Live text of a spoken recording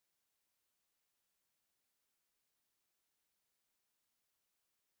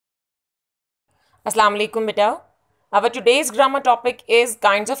अस्सलाम वालेकुम बेटा। अवर today's grammar topic is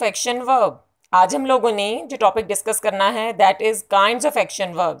kinds of action verb. आज हम लोगों ने जो टॉपिक डिस्कस करना है that is kinds of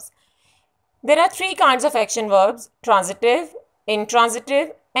action verbs. There are three kinds of action verbs, transitive,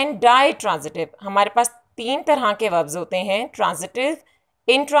 intransitive and डायट्रांजिटिव। हमारे पास तीन तरह के वर्ब्स होते हैं, transitive,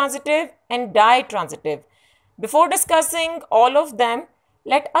 intransitive and डायट्रांजिटिव। Before discussing all of them,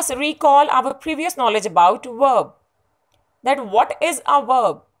 let us recall our previous knowledge about verb. That what is a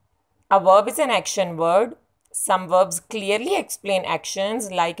verb? A verb is an action word. Some verbs clearly explain actions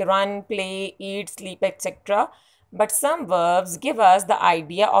like run, play, eat, sleep, etc. But some verbs give us the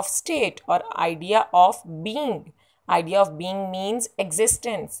idea of state or idea of being. Idea of being means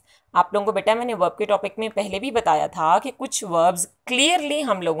existence. आप लोगों को बेटा मैंने verb के topic में पहले भी बताया था कि कुछ वर्ब्स क्लियरली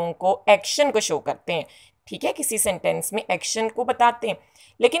हम लोगों को एक्शन को शो करते हैं, ठीक है, किसी सेंटेंस में एक्शन को बताते हैं।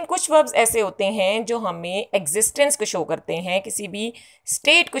 लेकिन कुछ वर्ब्स ऐसे होते हैं जो हमें एग्जिस्टेंस को शो करते हैं, किसी भी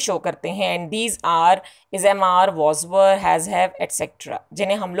स्टेट को शो करते हैं। And these are is, M R, was were, has have etcetera,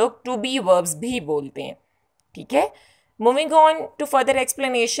 जिन्हें हम लोग टू बी वर्ब्स भी बोलते हैं, ठीक है। Moving on to further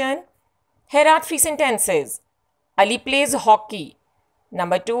explanation, here are three sentences. Ali plays hockey.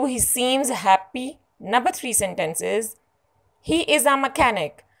 Number 2, he seems happy. Number 3 sentences, he is a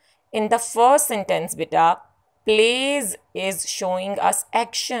mechanic. In the first sentence, beta, plays is showing us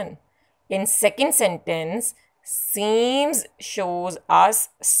action. In second sentence, seems shows us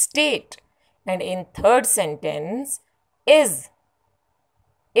state. And in third sentence, is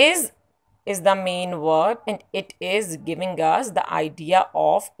the main verb and it is giving us the idea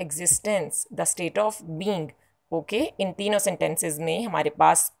of existence, the state of being. Okay in तीनों sentences में हमारे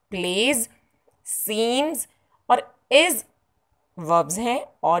पास pledge, seems और is verbs हैं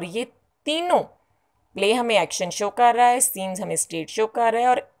और ये तीनों, play हमें action show कर रहा है, सीम्स हमें स्टेट शो कर रहा है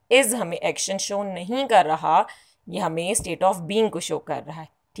और इज हमें एक्शन शो नहीं कर रहा, ये हमें स्टेट ऑफ बीइंग को शो कर रहा है,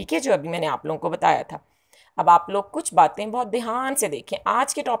 ठीक है, जो अभी मैंने आप लोगों को बताया था। अब आप लोग कुछ बातें बहुत ध्यान से देखें।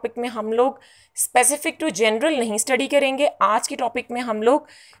 आज के टॉपिक में हम लोग स्पेसिफिक टू जनरल नहीं स्टडी करेंगे, आज के टॉपिक में हम लोग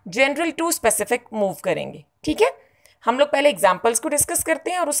जनरल टू स्पेसिफिक मूव करेंगे, ठीक है। हम लोग पहले एग्जाम्पल्स को डिस्कस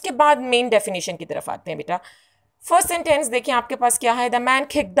करते हैं और उसके बाद मेन डेफिनेशन की तरफ आते हैं बेटा। फर्स्ट सेंटेंस देखिए आपके पास क्या है, the man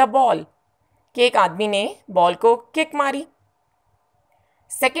kick the ball, कि एक आदमी ने बॉल को किक मारी।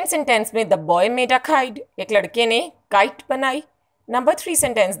 सेकेंड सेंटेंस में the boy made a kite, एक लड़के ने काइट बनाई। नंबर 3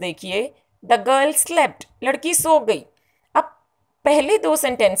 सेंटेंस देखिए, द गर्ल स्लेप्ट, लड़की सो गई। अब पहले दो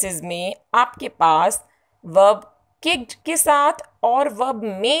सेंटेंसेस में आपके पास वर्ब किक्ड के साथ और वर्ब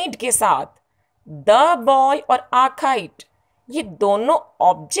मेड के साथ द बॉय और आ काइट, ये दोनों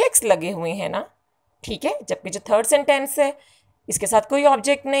ऑब्जेक्ट्स लगे हुए हैं ना, ठीक है। जबकि जो थर्ड सेंटेंस है इसके साथ कोई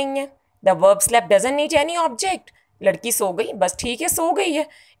ऑब्जेक्ट नहीं है। The verb slept doesn't need any object, लड़की सो गई, बस ठीक है, सो गई है,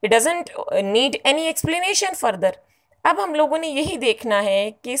 it doesn't need any explanation further. अब हम लोगों ने यही देखना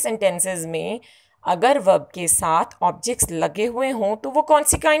है कि सेंटेंसेस में अगर वर्ब के साथ ऑब्जेक्ट्स लगे हुए हों तो वो कौन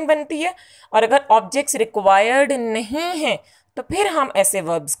सी काइंड बनती है, और अगर ऑब्जेक्ट्स रिक्वायर्ड नहीं हैं तो फिर हम ऐसे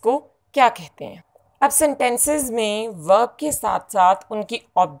वर्ब्स को क्या कहते हैं। अब सेंटेंसेस में वर्ब के साथ साथ उनकी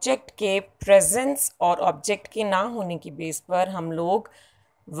ऑब्जेक्ट के प्रेजेंस और ऑब्जेक्ट के ना होने की बेस पर हम लोग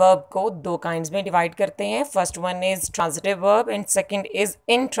वर्ब को दो काइंड्स में डिवाइड करते हैं। First one is transitive verb and second is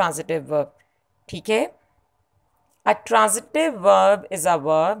intransitive verb, ठीक है। A transitive verb is a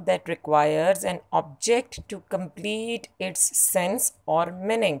verb that requires an object to complete its sense or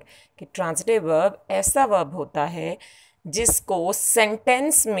meaning. कि transitive verb ऐसा verb होता है जिसको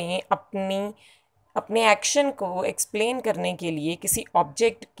सेंटेंस में अपने एक्शन को एक्सप्लेन करने के लिए किसी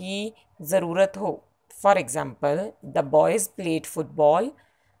ऑब्जेक्ट की ज़रूरत हो। For example, the boys played football,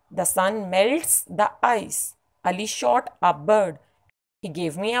 the sun melts the ice, Ali shot a bird, he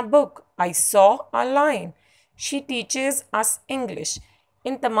gave me a book, I saw a line, she teaches us English.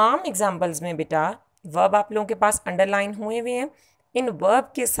 इन तमाम एग्जाम्पल्स में बेटा वर्ब आप लोगों के पास अंडरलाइन हुए हुए हैं। इन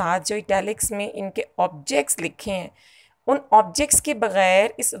वर्ब के साथ जो इटैलिक्स में इनके ऑब्जेक्ट्स लिखे हैं, उन ऑब्जेक्ट्स के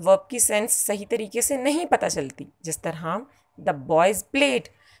बगैर इस वर्ब की सेंस सही तरीके से नहीं पता चलती। जिस तरह द बॉयज़ प्लेड,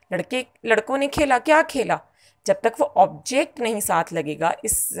 लड़कों ने खेला, क्या खेला, जब तक वो ऑब्जेक्ट नहीं साथ लगेगा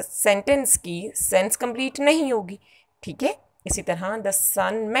इस सेंटेंस की सेंस कंप्लीट नहीं होगी, ठीक है। इसी तरह द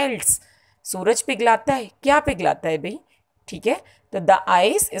सन मेल्ट्स, सूरज पिघलाता है, क्या पिघलाता है भाई, ठीक है। तो द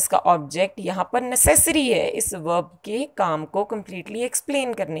आइस इसका ऑब्जेक्ट यहाँ पर नेसेसरी है इस वर्ब के काम को कम्प्लीटली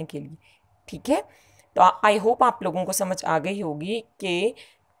एक्सप्लेन करने के लिए, ठीक है। तो आई होप आप लोगों को समझ आ गई होगी कि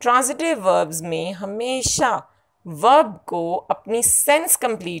ट्रांजिटिव वर्ब्स में हमेशा वर्ब को अपनी सेंस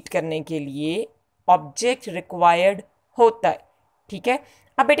कंप्लीट करने के लिए ऑब्जेक्ट रिक्वायर्ड होता है, ठीक है।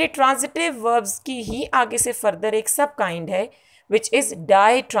 अब बेटे ट्रांजिटिव वर्ब्स की ही आगे से फर्दर एक सब काइंड है which is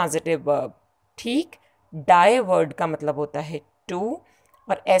die transitive verb, ठीक। डाई वर्ड का मतलब होता है टू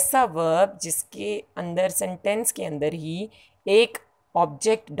और ऐसा वर्ब जिसके अंदर सेंटेंस के अंदर ही एक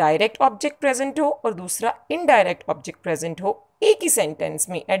ऑब्जेक्ट डायरेक्ट ऑब्जेक्ट प्रेजेंट हो और दूसरा इनडायरेक्ट ऑब्जेक्ट प्रेजेंट हो एक ही सेंटेंस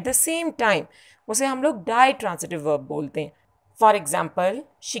में एट द सेम टाइम, उसे हम लोग डाई ट्रांसिटिव वर्ब बोलते हैं। For example,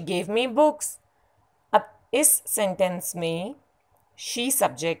 she gave me books. अब इस सेंटेंस में शी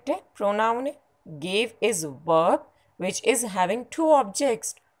सब्जेक्ट है, प्रोनाउन है, gave is verb which is having two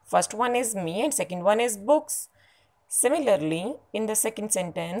objects. First one is me and second one is books. Similarly, in the second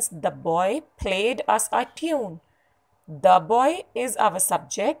sentence, the boy played us a tune. The boy is our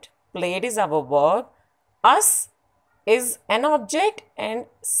subject, played is our verb, us is an object and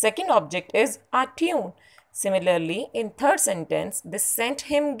second object is a tune. Similarly, in third sentence, they sent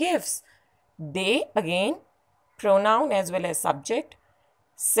him gifts. They again pronoun as well as subject,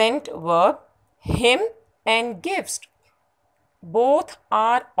 sent verb, him and gifts both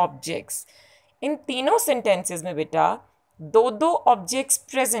are objects. इन तीनों sentences में बेटा दो दो objects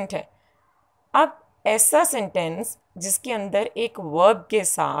present है। अब ऐसा sentence जिसके अंदर एक वर्ब के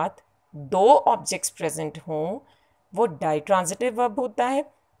साथ दो ऑब्जेक्ट्स प्रेजेंट हों वो डाई ट्रांजिटिव वर्ब होता है।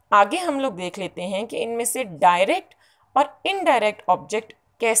 आगे हम लोग देख लेते हैं कि इनमें से डायरेक्ट और इनडायरेक्ट ऑब्जेक्ट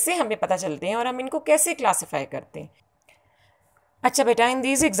कैसे हमें पता चलते हैं और हम इनको कैसे क्लासिफाई करते हैं। अच्छा बेटा, in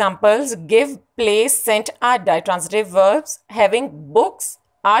these examples give, place, Saint are डायट्रांजिटिव verbs having books,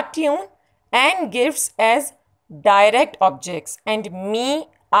 are tune and gifts as direct objects and me,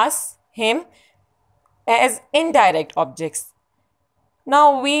 us, him as indirect objects.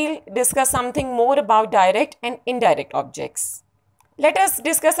 Now we'll discuss something more about direct and indirect objects. Let us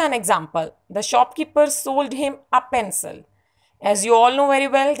discuss an example. The shopkeeper sold him a pencil. As you all know very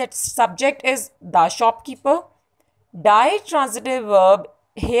well that subject is the shopkeeper. Ditransitive verb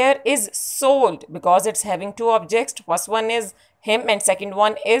here is sold because it's having two objects. First one is him and second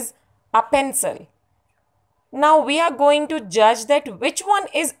one is a pencil. Now we are going to judge that which one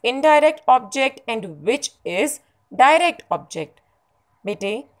is indirect object and which is direct object.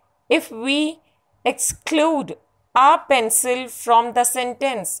 Bete, if we exclude a pencil from the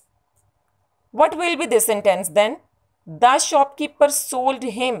sentence, what will be the sentence then? The shopkeeper sold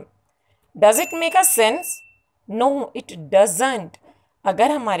him. Does it make a sense? No, it doesn't.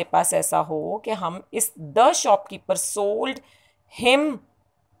 अगर हमारे पास ऐसा हो कि हम इस the shopkeeper sold him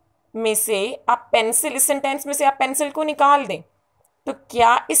में से आप पेंसिल, इस सेंटेंस में से आप पेंसिल को निकाल दें तो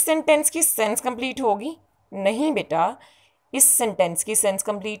क्या इस सेंटेंस की सेंस कंप्लीट होगी? नहीं बेटा, इस सेंटेंस की सेंस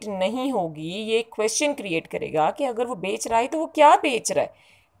कंप्लीट नहीं होगी। ये क्वेश्चन क्रिएट करेगा कि अगर वो बेच रहा है तो वो क्या बेच रहा है।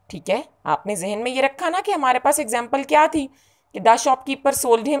 ठीक है, आपने जहन में ये रखा ना कि हमारे पास एग्जाम्पल क्या थी कि the shopkeeper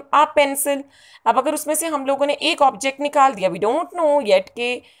sold him a pencil. अब अगर उसमें से हम लोगों ने एक ऑब्जेक्ट निकाल दिया, वी डोंट नो येट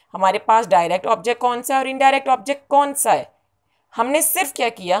कि हमारे पास डायरेक्ट ऑब्जेक्ट कौन सा है और इनडायरेक्ट ऑब्जेक्ट कौन सा है। हमने सिर्फ क्या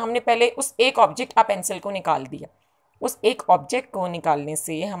किया, हमने पहले उस एक ऑब्जेक्ट अ पेंसिल को निकाल दिया। उस एक ऑब्जेक्ट को निकालने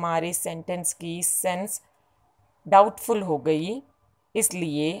से हमारे सेंटेंस की सेंस डाउटफुल हो गई।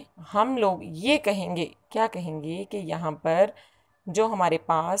 इसलिए हम लोग ये कहेंगे, क्या कहेंगे कि यहाँ पर जो हमारे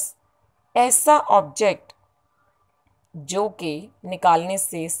पास ऐसा ऑब्जेक्ट जो कि निकालने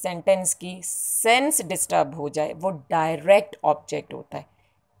से सेंटेंस की सेंस डिस्टर्ब हो जाए वो डायरेक्ट ऑब्जेक्ट होता है।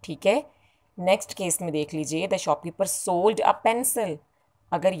 ठीक है, नेक्स्ट केस में देख लीजिए, the shopkeeper sold a pencil.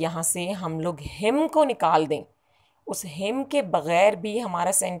 अगर यहाँ से हम लोग हिम को निकाल दें, उस हिम के बगैर भी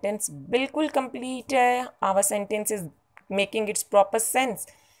हमारा सेंटेंस बिल्कुल कंप्लीट है। Our sentence is making it's proper sense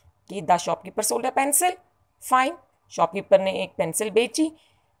कि the shopkeeper sold a pencil, fine, shopkeeper ने एक पेंसिल बेची।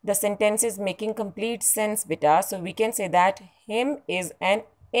 The sentence is making complete sense बेटा, so we can say that him is an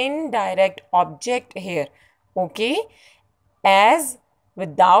indirect object hair. Okay, as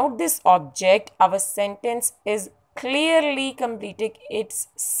without this object our sentence is clearly completing its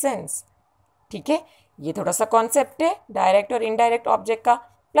sense. ठीक है, ये थोड़ा सा concept है direct और indirect object का।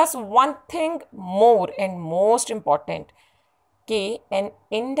 Plus one thing more and most important कि an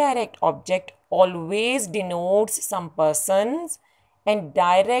indirect object always denotes some persons and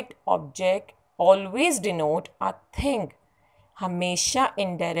direct object always denote a thing. हमेशा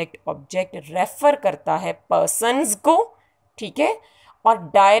इनडायरेक्ट ऑब्जेक्ट रेफर करता है पर्सन्स को, ठीक है, और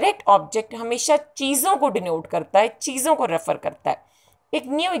डायरेक्ट ऑब्जेक्ट हमेशा चीज़ों को डिनोट करता है, चीज़ों को रेफर करता है। एक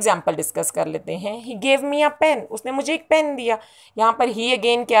न्यू एग्जांपल डिस्कस कर लेते हैं। He gave me a pen, उसने मुझे एक पेन दिया। यहाँ पर ही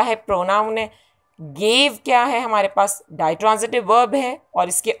अगेन क्या है, प्रोनाउन है। गेव क्या है, हमारे पास डाइट्रांजिटिव वर्ब है और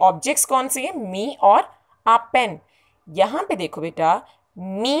इसके ऑब्जेक्ट्स कौन से हैं, मी और अ पेन। यहाँ पे देखो बेटा,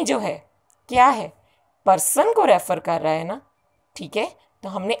 मी जो है क्या है, पर्सन को रेफर कर रहा है ना। ठीक है, तो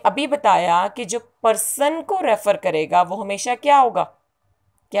हमने अभी बताया कि जो पर्सन को रेफर करेगा वो हमेशा क्या होगा,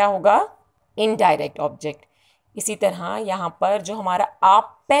 क्या होगा, इनडायरेक्ट ऑब्जेक्ट। इसी तरह यहाँ पर जो हमारा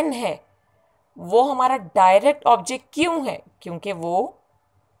आप पेन है वो हमारा डायरेक्ट ऑब्जेक्ट क्यों है, क्योंकि वो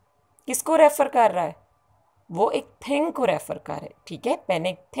किसको रेफर कर रहा है? वो एक थिंग को रेफर कर रहा है, ठीक है। पेन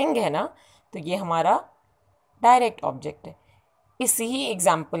एक थिंग है ना, तो ये हमारा डायरेक्ट ऑब्जेक्ट है। इसी ही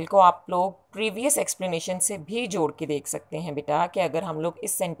एग्जाम्पल को आप लोग प्रीवियस एक्सप्लेनेशन से भी जोड़ के देख सकते हैं बेटा, कि अगर हम लोग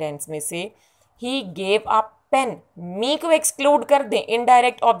इस सेंटेंस में से ही गेव अ पेन, मी को एक्सक्लूड कर दें,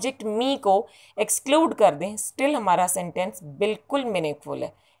 इनडायरेक्ट ऑब्जेक्ट मी को एक्सक्लूड कर दें, स्टिल हमारा सेंटेंस बिल्कुल मीनिंगफुल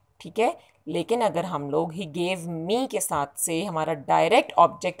है, ठीक है। लेकिन अगर हम लोग ही गेव मी के साथ से हमारा डायरेक्ट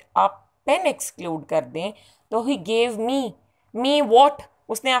ऑब्जेक्ट अ पेन एक्सक्लूड कर दें, तो ही गेव मी वॉट,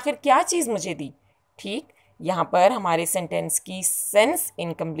 उसने आखिर क्या चीज़ मुझे दी, ठीक। यहाँ पर हमारे सेंटेंस की सेंस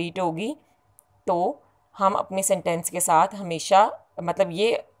इनकम्प्लीट होगी, तो हम अपने सेंटेंस के साथ हमेशा, मतलब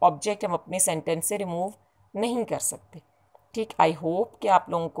ये ऑब्जेक्ट हम अपने सेंटेंस से रिमूव नहीं कर सकते, ठीक। आई होप कि आप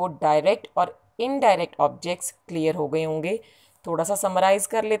लोगों को डायरेक्ट और इनडायरेक्ट ऑब्जेक्ट्स क्लियर हो गए होंगे। थोड़ा सा समराइज़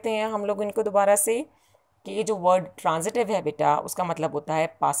कर लेते हैं हम लोग इनको दोबारा से, कि ये जो वर्ड ट्रांजिटिव है बेटा, उसका मतलब होता है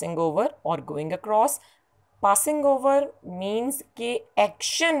पासिंग ओवर और going across. Passing over means कि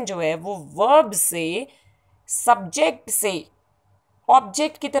एक्शन जो है वो वर्ब से, सब्जेक्ट से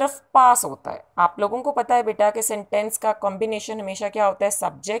ऑब्जेक्ट की तरफ पास होता है। आप लोगों को पता है बेटा कि सेंटेंस का कॉम्बिनेशन हमेशा क्या होता है?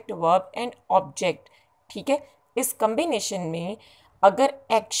 सब्जेक्ट, वर्ब एंड ऑब्जेक्ट, ठीक है। इस कॉम्बिनेशन में अगर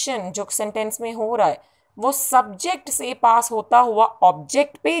एक्शन जो सेंटेंस में हो रहा है वो सब्जेक्ट से पास होता हुआ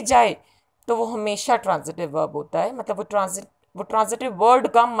ऑब्जेक्ट पे जाए, तो वो हमेशा ट्रांजिटिव वर्ब होता है, मतलब वो ट्रांजिटिव वर्ड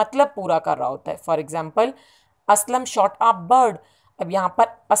का मतलब पूरा कर रहा होता है। For example, Aslam shot a bird. अब यहाँ पर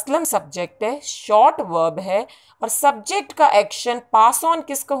असलम सब्जेक्ट है, शॉर्ट वर्ब है, और सब्जेक्ट का एक्शन पास ऑन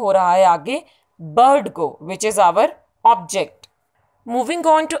किसको हो रहा है आगे? बर्ड को, which is our object. Moving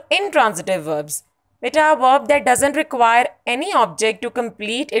on to intransitive verbs. बेटा, a verb that doesn't require any object to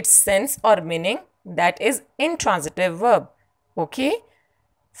complete its sense or meaning, that is intransitive verb. Okay?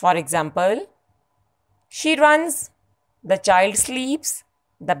 For example, she runs, the child sleeps,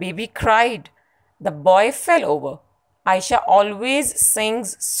 the baby cried, the boy fell over. Aisha always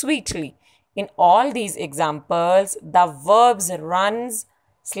sings sweetly. In all these examples, the verbs runs,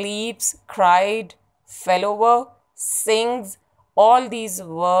 sleeps, cried, fell over, sings, all these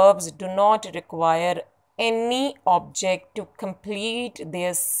verbs do not require any object to complete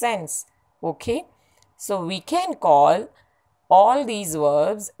their sense. Okay? So we can call all these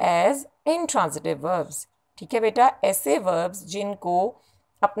verbs as intransitive verbs. ठीक है बेटा, ऐसे verbs जिनको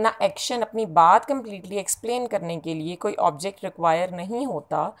अपना action, अपनी बात completely explain करने के लिए कोई ऑब्जेक्ट रिक्वायर नहीं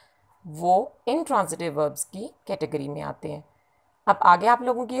होता, वो intransitive verbs की कैटेगरी में आते हैं। अब आगे आप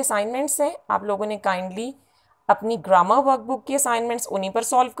लोगों की असाइनमेंट्स हैं, आप लोगों ने काइंडली अपनी ग्रामर वर्कबुक की असाइनमेंट्स उन्हीं पर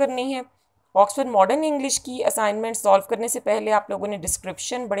सॉल्व करनी है। ऑक्सफोर्ड मॉडर्न इंग्लिश की असाइनमेंट सॉल्व करने से पहले आप लोगों ने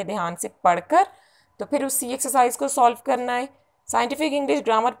डिस्क्रिप्शन बड़े ध्यान से पढ़कर तो फिर उसी एक्सरसाइज को सॉल्व करना है। साइंटिफिक इंग्लिश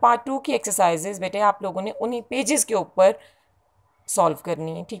ग्रामर पार्ट 2 की एक्सरसाइजेज बेटे आप लोगों ने उन्हीं पेजेस के ऊपर सॉल्व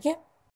करनी है, ठीक है।